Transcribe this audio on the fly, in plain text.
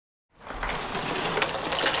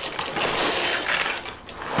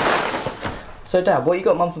So Dad, what you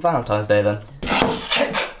got Mum for Valentine's Day then?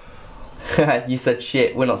 Shit! You said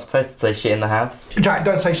shit. We're not supposed to say shit in the house. Jack,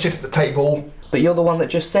 don't say shit at the table. But you're the one that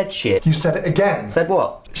just said shit. You said it again. Said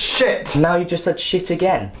what? Shit! Now you just said shit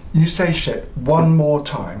again. You say shit one more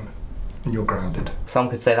time and you're grounded. Some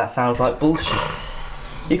could say that sounds like bullshit.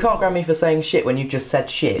 You can't ground me for saying shit when you just said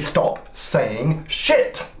shit. Stop saying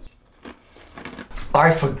shit!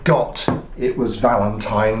 I forgot it was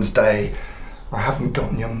Valentine's Day. I haven't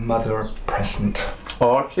gotten your mother a present.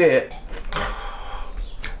 Oh shit.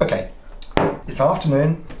 Okay, it's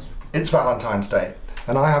afternoon, it's Valentine's Day,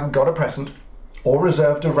 and I haven't got a present or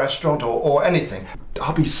reserved a restaurant or anything.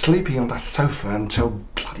 I'll be sleeping on the sofa until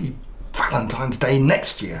bloody Valentine's Day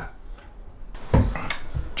next year.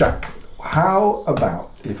 Jack, how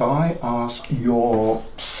about if I ask your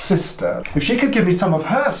sister if she could give me some of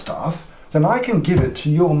her stuff, then I can give it to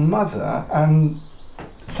your mother and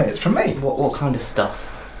say it's from me. What kind of stuff?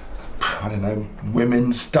 I don't know,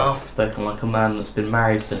 women's stuff. Spoken like a man that's been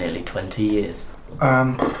married for nearly 20 years.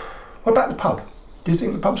 What about the pub? Do you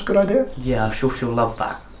think the pub's a good idea? Yeah, I'm sure she'll love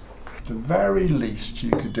that. The very least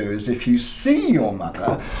you could do is if you see your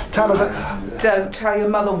mother, tell her that... Don't tell your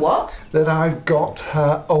mother what? That I've got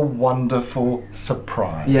her a wonderful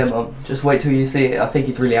surprise. Yeah, Mum. Just wait till you see it. I think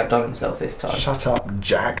he's really outdone himself this time. Shut up,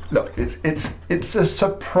 Jack. Look, it's a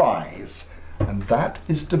surprise. And that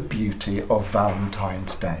is the beauty of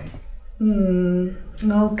Valentine's Day.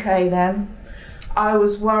 Okay then. I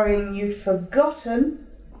was worrying you'd forgotten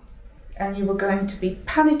and you were going to be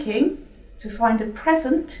panicking to find a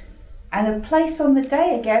present and a place on the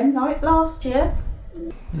day again like last year.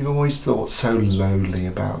 You always thought so lowly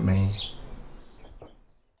about me.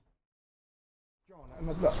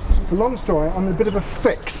 John, look, it's a long story. I'm in a bit of a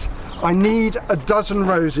fix. I need a dozen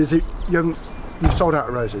roses. You've sold out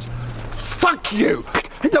of roses. Fuck you!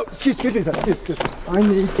 No, excuse me, sir. I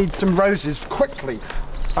need some roses quickly.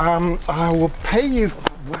 I will pay you.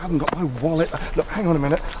 I haven't got my wallet. Look, hang on a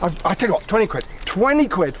minute. I tell you what, 20 quid. 20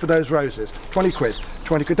 quid for those roses. 20 quid.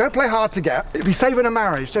 20 quid. Don't play hard to get. It'll be saving a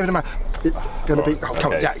marriage. Saving a marriage. It's going to be. Oh,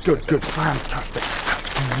 come on. Yeah, good. Fantastic.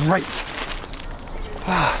 That's great.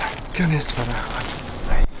 Ah, thank goodness for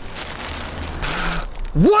that.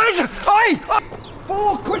 What?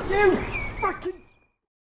 Four, quick, you fucking.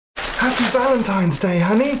 Happy Valentine's Day,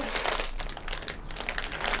 honey.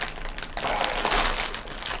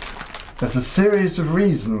 There's a series of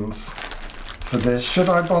reasons for this. Should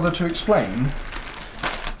I bother to explain?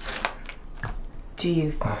 Do you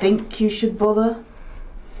think you should bother?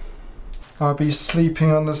 I'll be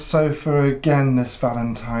sleeping on the sofa again this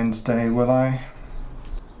Valentine's Day, will I?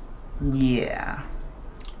 Yeah.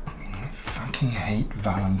 I fucking hate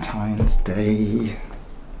Valentine's Day.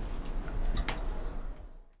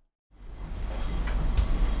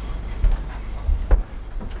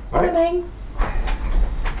 Morning.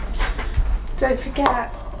 Don't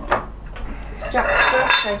forget, it's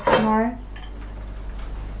Jack's birthday tomorrow.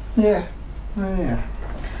 Yeah. Oh, yeah.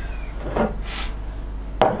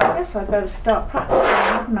 I guess I better start practicing,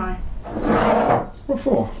 hadn't I? What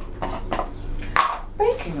for?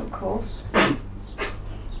 Baking, of course.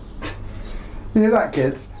 You hear that,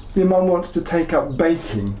 kids? Your mum wants to take up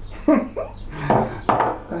baking.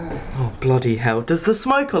 Oh, bloody hell. Does the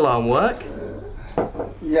smoke alarm work?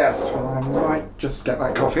 Yes, well, I might just get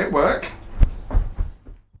that coffee at work.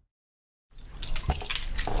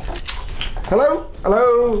 Hello?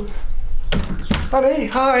 Hello? Honey,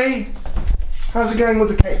 hi. How's it going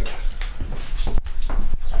with the cake?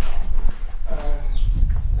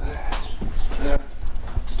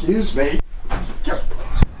 Excuse me.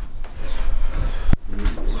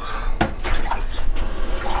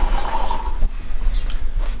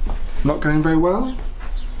 Not going very well?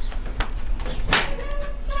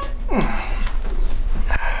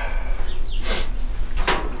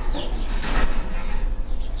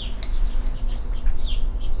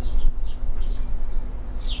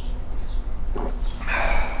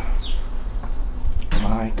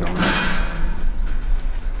 My God.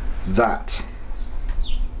 That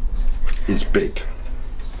is big.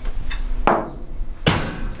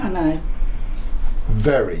 I know.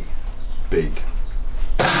 Very big.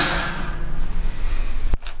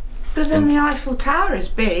 But then the Eiffel Tower is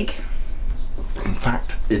big. In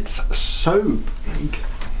fact, it's so big.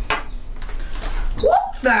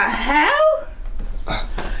 What the hell?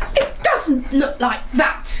 It doesn't look like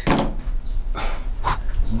that.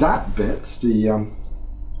 That bit's the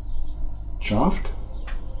shaft.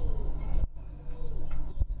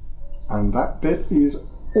 And that bit is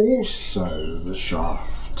also the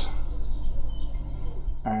shaft.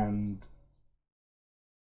 And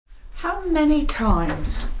How many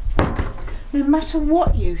times, no matter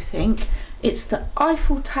what you think, It's the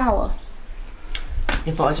Eiffel Tower.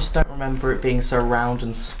 Yeah, but I just don't remember it being so round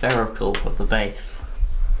and spherical at the base.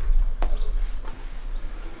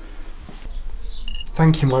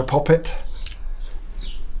 Thank you, my poppet.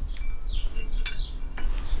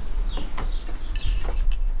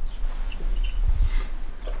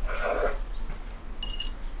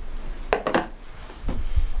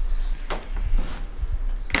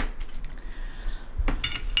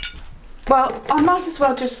 Well, I might as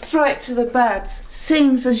well just throw it to the birds,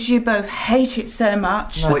 seeing as you both hate it so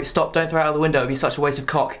much. No. Wait, stop, don't throw it out the window, it'd be such a waste of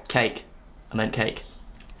cake. I meant cake.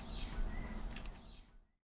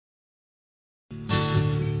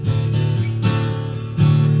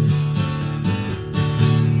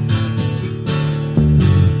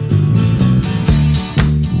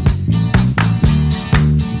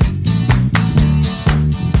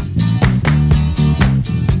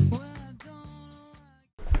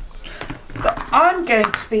 I'm going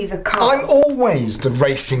to be the car. I'm always the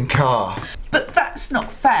racing car. But that's not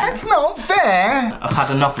fair. That's not fair. I've had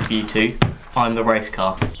enough of you two. I'm the race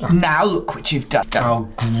car. Now look what you've done. I'll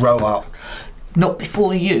grow up. Not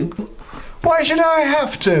before you. Why should I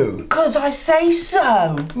have to? Because I say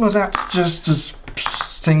so. Well, that's just as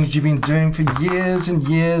things you've been doing for years and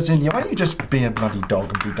years and years. Why don't you just be a bloody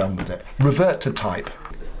dog and be done with it? Revert to type.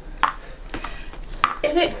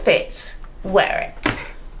 If it fits, wear it.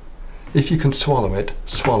 If you can swallow it,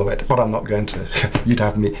 but I'm not going to. You'd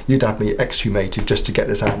have me exhumated just to get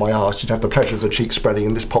this out of my arse. You'd have the pleasure of the cheek spreading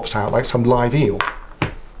and this pops out like some live eel.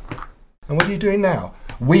 And what are you doing now?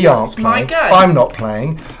 We aren't playing. I'm not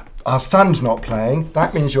playing. Our son's not playing.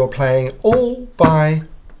 That means you're playing all by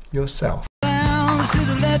yourself. To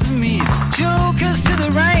the left of me, jokers to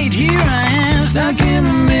the right. Here I am, stuck in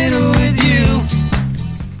the middle with you.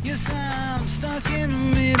 Yes, I'm stuck in the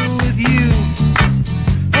middle with you.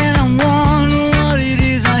 Wondering what it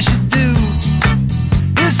is I should do.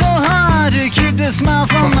 It's so hard to keep the smile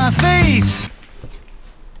from my face.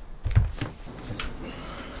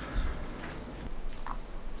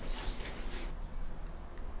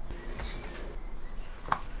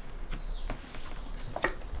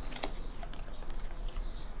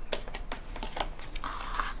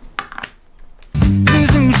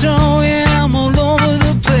 Losing control, yeah, I'm all over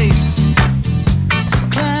the place.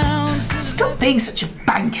 Stop being such a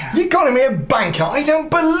banker. You're calling me a banker? I don't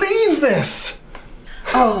believe this.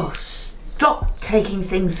 Oh, stop taking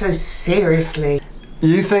things so seriously.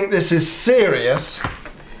 You think this is serious?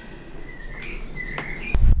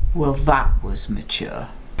 Well, that was mature.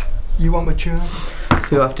 You want mature? That's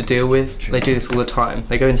who I have to deal with. They do this all the time.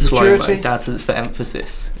 They go in slow-mo. Maturity? Dad says it's for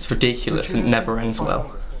emphasis. It's ridiculous and it never ends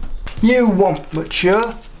well. You want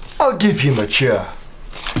mature? I'll give you mature.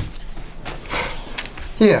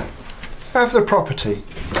 Here, have the property.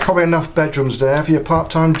 Probably enough bedrooms there for your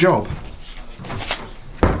part-time job.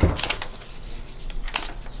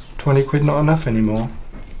 20 quid not enough anymore.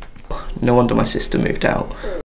 No wonder my sister moved out.